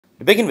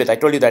To begin with, I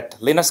told you that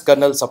Linux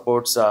kernel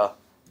supports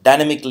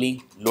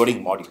dynamically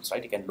loading modules,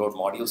 right? You can load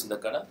modules in the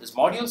kernel. These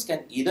modules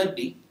can either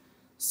be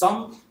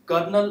some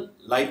kernel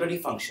library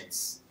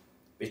functions,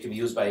 which can be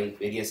used by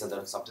various other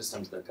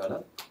subsystems in the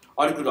kernel,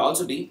 or it could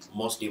also be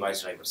most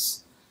device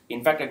drivers.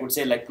 In fact, I could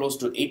say like close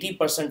to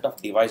 80%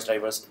 of device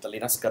drivers in the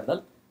Linux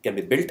kernel can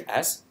be built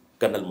as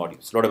kernel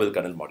modules, loadable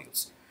kernel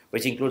modules,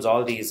 which includes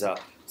all these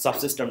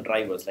subsystem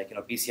drivers like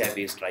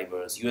PCI-based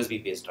drivers,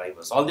 USB-based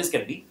drivers. All this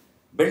can be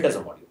built as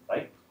a module,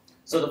 right?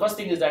 So the first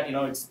thing is that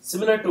it's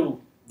similar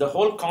to the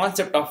whole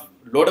concept of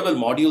loadable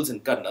modules in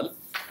kernel.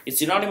 It's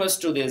synonymous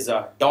to this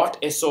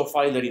 .so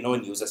file that you know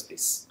in user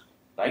space,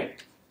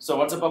 right? So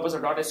what's the purpose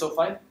of .so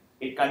file?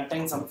 It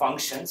contains some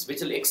functions which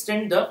will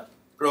extend the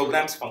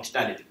program's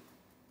functionality,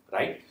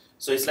 right?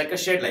 So it's like a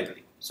shared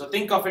library. So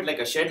think of it like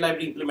a shared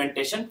library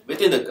implementation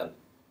within the kernel,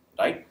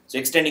 right? So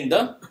extending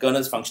the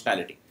kernel's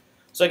functionality.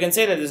 So I can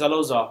say that this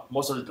allows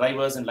most of the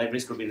drivers and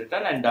libraries to be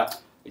written, and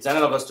it's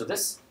analogous to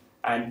this.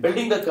 And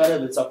building the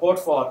kernel with support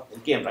for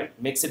NKM,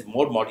 right, makes it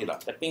more modular.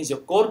 That means your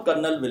core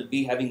kernel will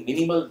be having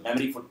minimal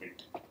memory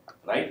footprint,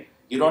 right?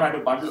 You don't have to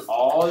bundle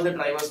all the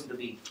drivers into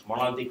the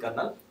monolithic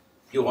kernel.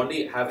 You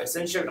only have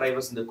essential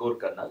drivers in the core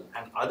kernel,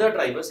 and other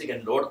drivers you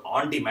can load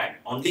on demand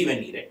only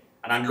when needed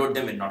and unload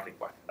them when not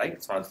required, right?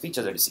 It's one of the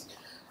features that you see.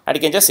 And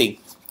you can just see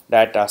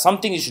that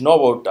something you should know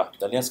about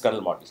the Linux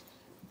kernel modules.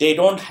 They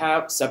don't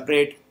have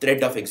separate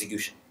thread of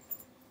execution.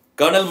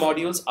 Kernel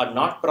modules are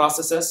not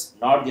processes,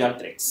 nor they are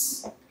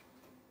threads.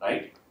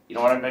 Right? You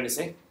know what I'm trying to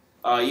say?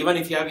 Even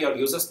if you have your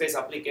user space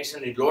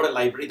application, you load a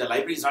library, the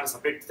library is not a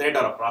separate thread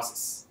or a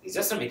process. It's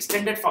just an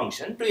extended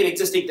function to your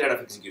existing thread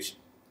of execution,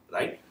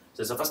 right?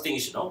 So it's the first thing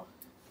you should know.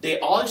 They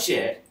all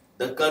share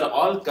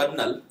all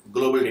kernel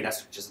global data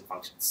structures and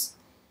functions.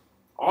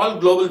 All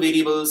global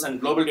variables and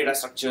global data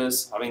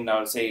structures,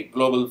 I'll say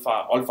global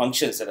all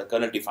functions that the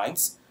kernel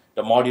defines,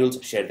 the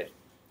modules share them.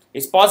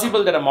 It's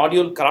possible that a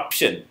module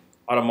corruption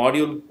or a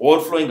module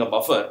overflowing a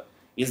buffer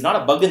is not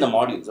a bug in the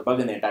module, it's a bug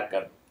in the entire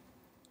kernel.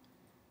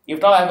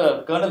 If I have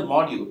a kernel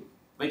module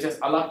which has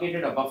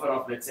allocated a buffer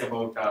of, let's say,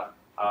 about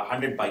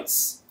 100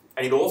 bytes,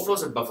 and it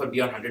overflows that buffer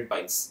beyond 100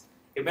 bytes,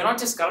 it may not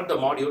just corrupt the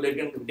module, it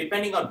can,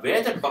 depending on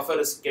where that buffer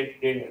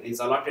is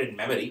allotted in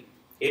memory,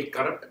 it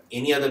corrupt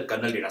any other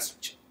kernel data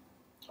structure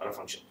or a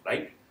function,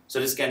 right?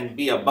 So this can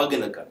be a bug in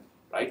the kernel,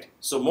 right?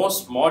 So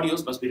most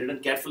modules must be written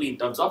carefully in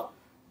terms of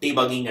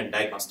debugging and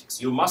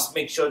diagnostics. You must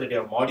make sure that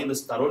your module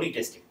is thoroughly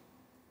tested.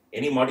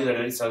 Any module that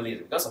is thoroughly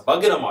tested, because a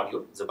bug in a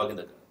module is a bug in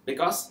the kernel,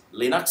 because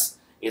Linux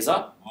is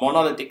a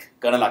monolithic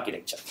kernel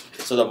architecture.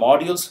 So the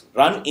modules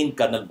run in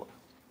kernel mode.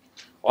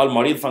 All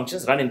module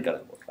functions run in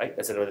kernel mode, right?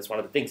 That's one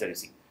of the things that you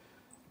see.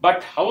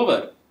 But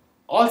however,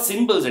 all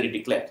symbols that you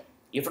declare,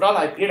 if at all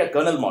I create a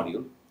kernel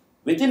module,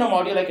 within a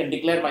module I can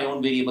declare my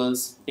own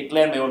variables,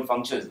 declare my own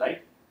functions,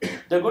 right?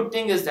 The good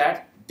thing is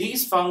that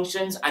these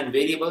functions and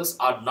variables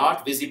are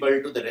not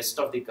visible to the rest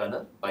of the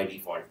kernel by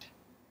default.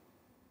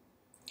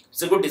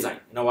 It's a good design.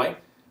 You know why?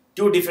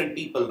 Two different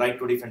people write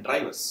two different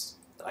drivers,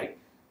 right?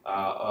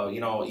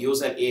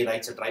 User A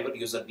writes a driver,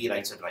 user B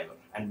writes a driver,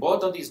 and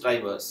both of these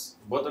driver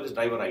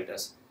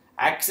writers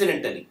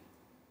accidentally,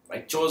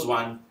 right, chose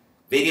one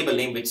variable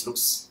name which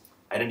looks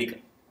identical.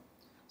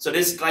 So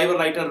this driver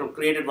writer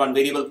created one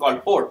variable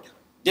called port.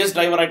 This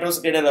driver writer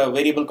also created a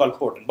variable called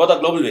port, and both are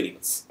global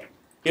variables.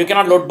 You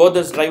cannot load both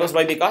those drivers.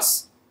 Why?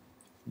 Because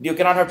you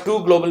cannot have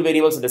two global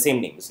variables with the same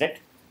name, isn't it?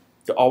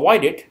 To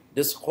avoid it,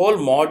 this whole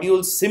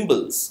module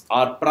symbols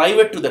are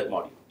private to that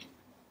module.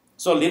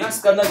 So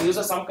Linux kernel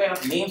uses some kind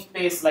of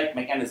namespace like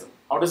mechanism.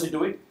 How does it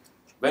do it?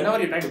 Whenever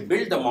you try to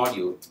build the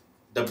module,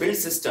 the build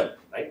system,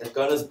 right, the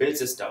kernel's build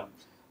system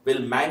will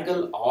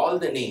mangle all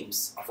the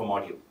names of a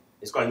module.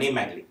 It's called name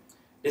mangling.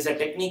 This is a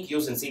technique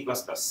used in C++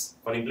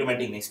 for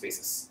implementing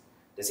namespaces.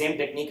 The same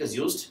technique is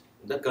used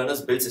in the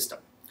kernel's build system.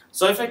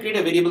 So if I create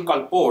a variable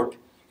called port,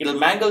 it will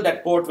mangle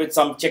that port with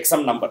some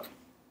checksum number.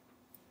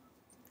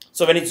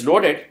 So when it's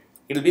loaded,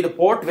 it will be the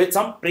port with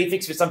some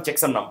prefix with some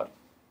checksum number.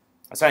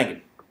 Assigning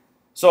it.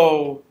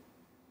 So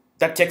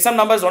that checksum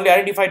number is only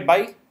identified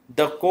by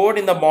the code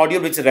in the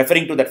module which is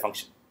referring to that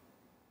function.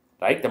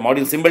 Right? The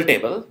module symbol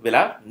table will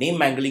have name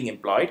mangling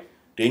employed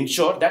to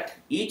ensure that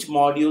each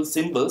module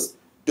symbols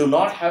do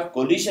not have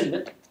collision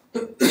with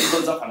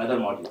symbols of another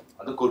module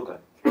or the core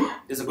kernel.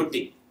 This is a good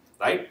thing,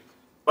 right?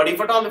 But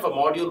if at all if a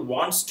module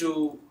wants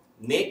to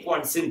make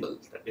one symbol,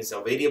 that is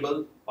a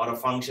variable or a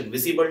function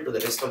visible to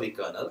the rest of the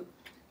kernel,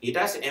 it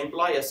has to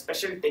employ a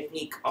special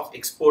technique of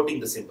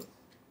exporting the symbol.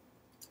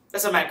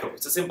 That's a macro.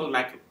 It's a simple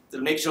macro. It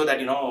will make sure that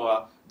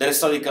the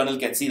rest of the kernel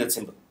can see that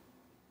symbol,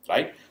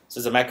 right? So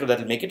it's a macro that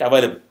will make it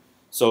available.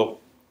 So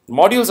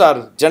modules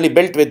are generally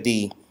built with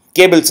the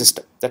cable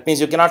system. That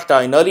means you cannot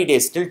in early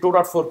days, till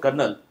 2.4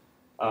 kernel,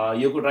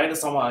 you could write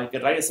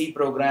a C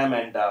program,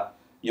 and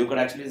you could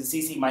actually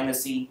CC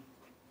minus C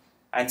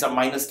and some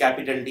minus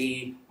capital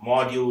D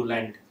module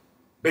and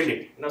build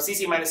it.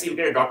 CC minus C, you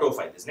get a .o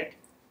file, isn't it?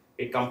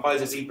 It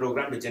compiles a C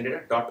program to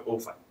generate a .o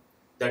file.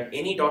 That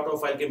any .o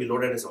file can be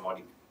loaded as a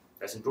module.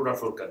 That's in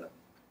 2.4 kernel.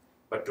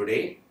 But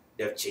today,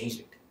 they have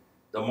changed it.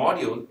 the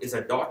module is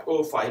a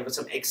 .o file with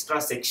some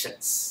extra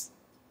sections.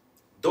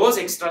 Those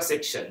extra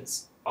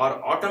sections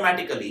are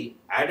automatically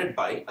added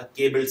by a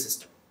kbuild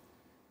system.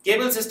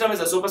 Kbuild system is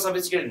a super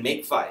sophisticated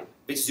makefile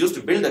which is used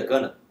to build the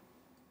kernel.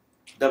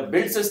 The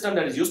build system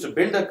that is used to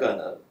build the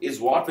kernel is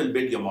what will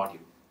build your module.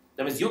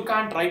 That means you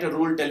can't write a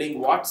rule telling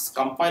what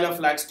compiler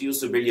flags to use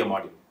to build your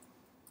module.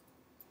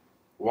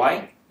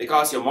 Why?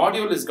 Because your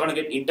module is going to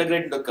get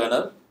integrated into the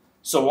kernel.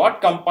 So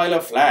what compiler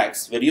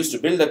flags were used to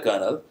build the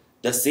kernel,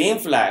 the same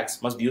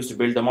flags must be used to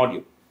build the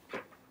module.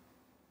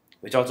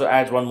 Which also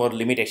adds one more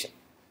limitation.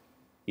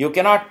 You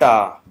cannot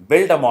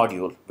build a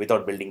module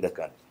without building the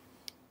kernel.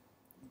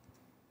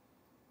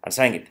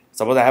 Understanding it?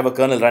 Suppose I have a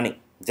kernel running,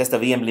 just a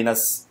VM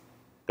Linux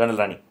kernel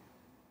running.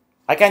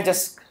 I can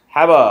just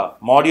have a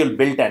module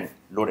built and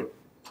loaded.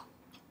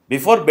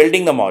 Before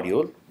building the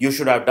module, you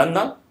should have done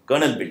the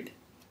kernel build.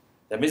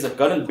 That means the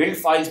kernel build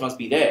files must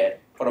be there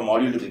for a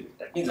module to be built.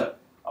 That means a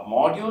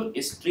module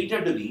is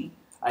treated to be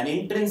an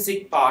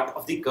intrinsic part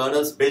of the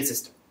kernel's build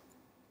system.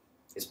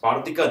 It's part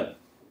of the kernel,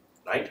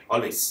 right?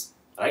 Always,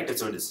 right?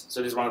 That's what it is.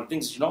 So it is one of the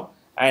things, you know.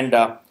 And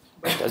but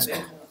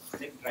then,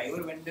 like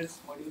driver vendors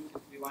module,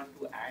 if we want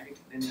to add it,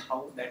 then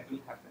how that will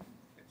happen?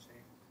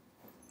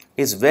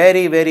 It's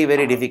very, very,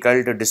 very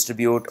difficult to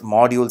distribute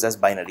modules as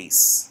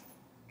binaries.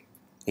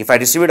 If I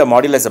distribute a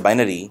module as a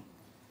binary,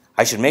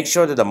 I should make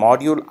sure that the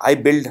module I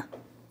build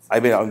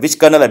which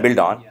kernel I build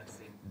on,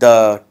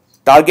 the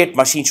target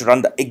machine should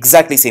run the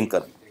exactly same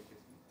kernel,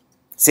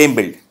 same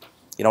build.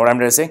 You know what I'm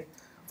trying to say?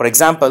 For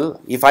example,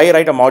 if I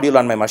write a module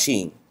on my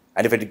machine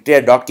and if I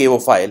declare a .ko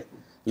file,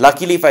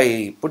 luckily if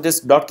I put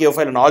this .ko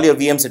file on all your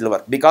VMs, it will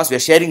work because we are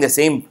sharing the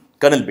same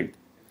kernel build.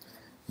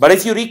 But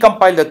if you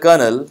recompile the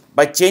kernel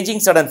by changing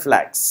certain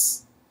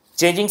flags,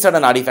 changing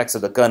certain artifacts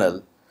of the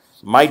kernel,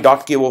 my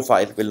 .ko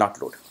file will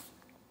not load.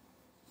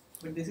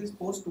 But this is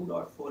post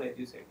 2.4 as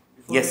you said.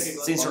 Before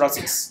yes, since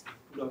 2.6.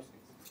 2.6.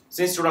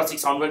 Since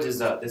 2.6 onwards,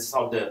 this is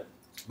how the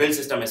build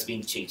system has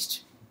been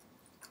changed.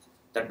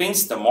 That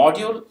means the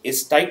module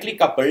is tightly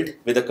coupled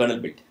with the kernel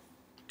build.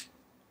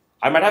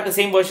 I might have the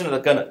same version of the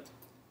kernel,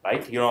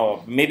 right? You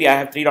know, maybe I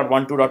have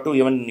 3.1.2.2,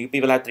 even you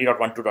people have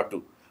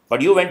 3.1.2.2.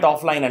 But you went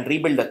offline and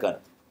rebuilt the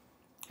kernel.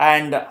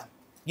 And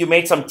you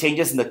made some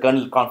changes in the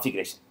kernel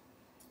configuration.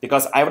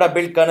 Because I would have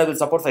built kernel with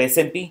support for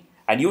SMP,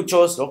 and you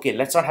chose, okay,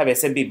 let's not have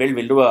SMP build,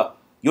 we'll do a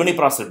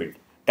uniprocessor build.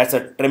 That's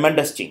a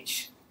tremendous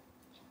change.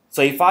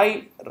 So if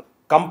I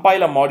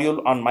compile a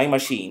module on my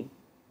machine,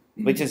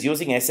 which is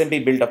using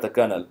SMP build of the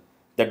kernel,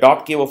 the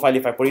 .ko file,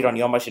 if I put it on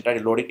your machine, try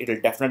to load it, it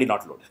will definitely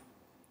not load.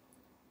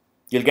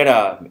 You'll get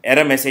a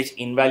error message,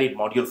 invalid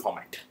module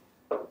format.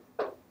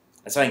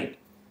 Assign it.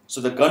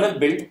 So the kernel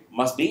build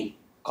must be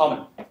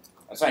common.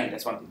 Assign it.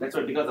 That's one thing. That's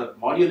why, because the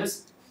module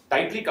is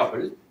tightly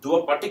coupled to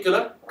a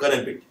particular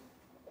kernel build.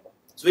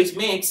 So which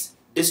makes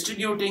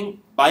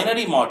distributing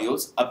binary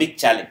modules a big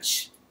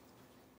challenge.